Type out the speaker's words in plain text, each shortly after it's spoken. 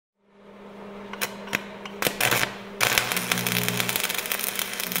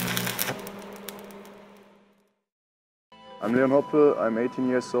I'm Hoppe, I'm 18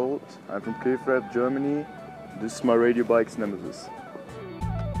 years old, I'm from Krefeld, Germany. This is my radio bike's NEMESIS.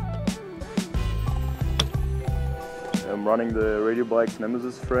 I'm running the radio bike's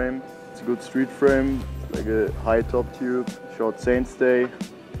NEMESIS frame. It's a good street frame, like a high top tube, short chainstay.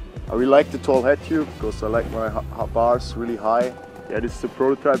 I really like the tall head tube because I like my bars really high. Yeah, this is a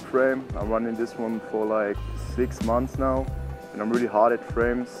prototype frame. I'm running this one for like 6 months now, and I'm really hard at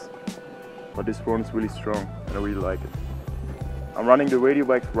frames, but this one is really strong and I really like it. I'm running the radio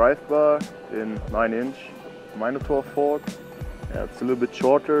bike's drive bar in 9-inch Minotaur fork. Yeah, it's a little bit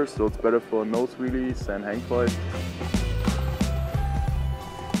shorter, so it's better for nose wheelies and hang fight.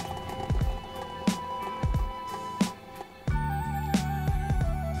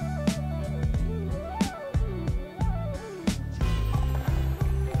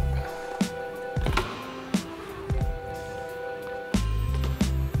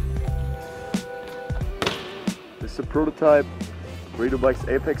 This is a prototype radio bike's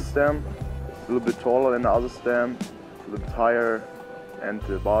apex stem, a little bit taller than the other stem, a little bit higher, and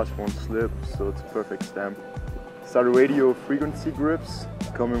the bars won't slip, so it's a perfect stem. These are the radio frequency grips,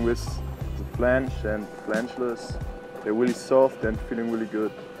 coming with the flange and flangeless. They're really soft and feeling really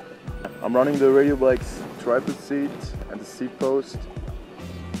good. I'm running the radio bike's tripod seat and the seat post.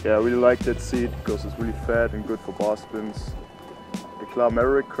 Yeah, I really like that seat because it's really fat and good for bar spins. The Eclat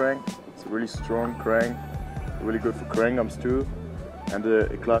Maverick crank, it's a really strong crank, really good for crank arms too, and the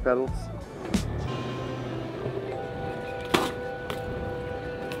Eclat pedals.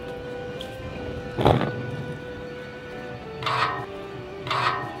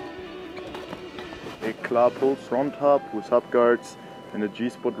 Eclat Pulse front hub with hub guards and a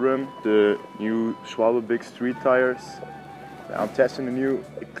G-spot rim. The new Schwalbe Big Street tires. I'm testing the new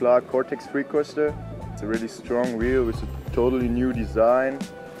Eclat Cortex 3 coaster. It's a really strong wheel with a totally new design.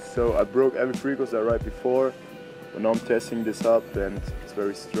 So I broke every 3 coaster I ride before, but now I'm testing this up and it's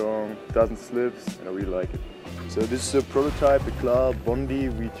very strong, doesn't slip, and I really like it. So this is a prototype Eclat Bondi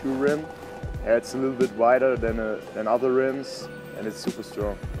V2 rim. Yeah, it's a little bit wider than other rims and it's super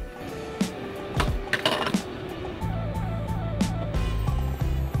strong.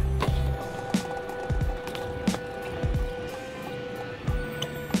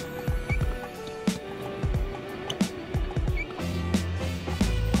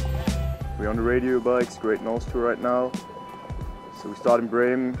 We're on the radio bikes, great nose tour right now. So we start in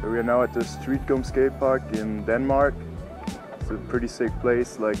Bremen. We are now at the skatepark in Denmark. It's a pretty sick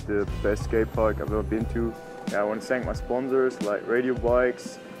place, like the best skate park I've ever been to. Yeah, I want to thank my sponsors like Radio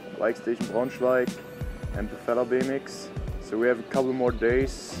Bikes, Bike Station Braunschweig and the Fella BMX. So we have a couple more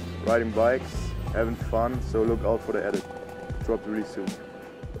days riding bikes, having fun, so look out for the edit. Drop really soon.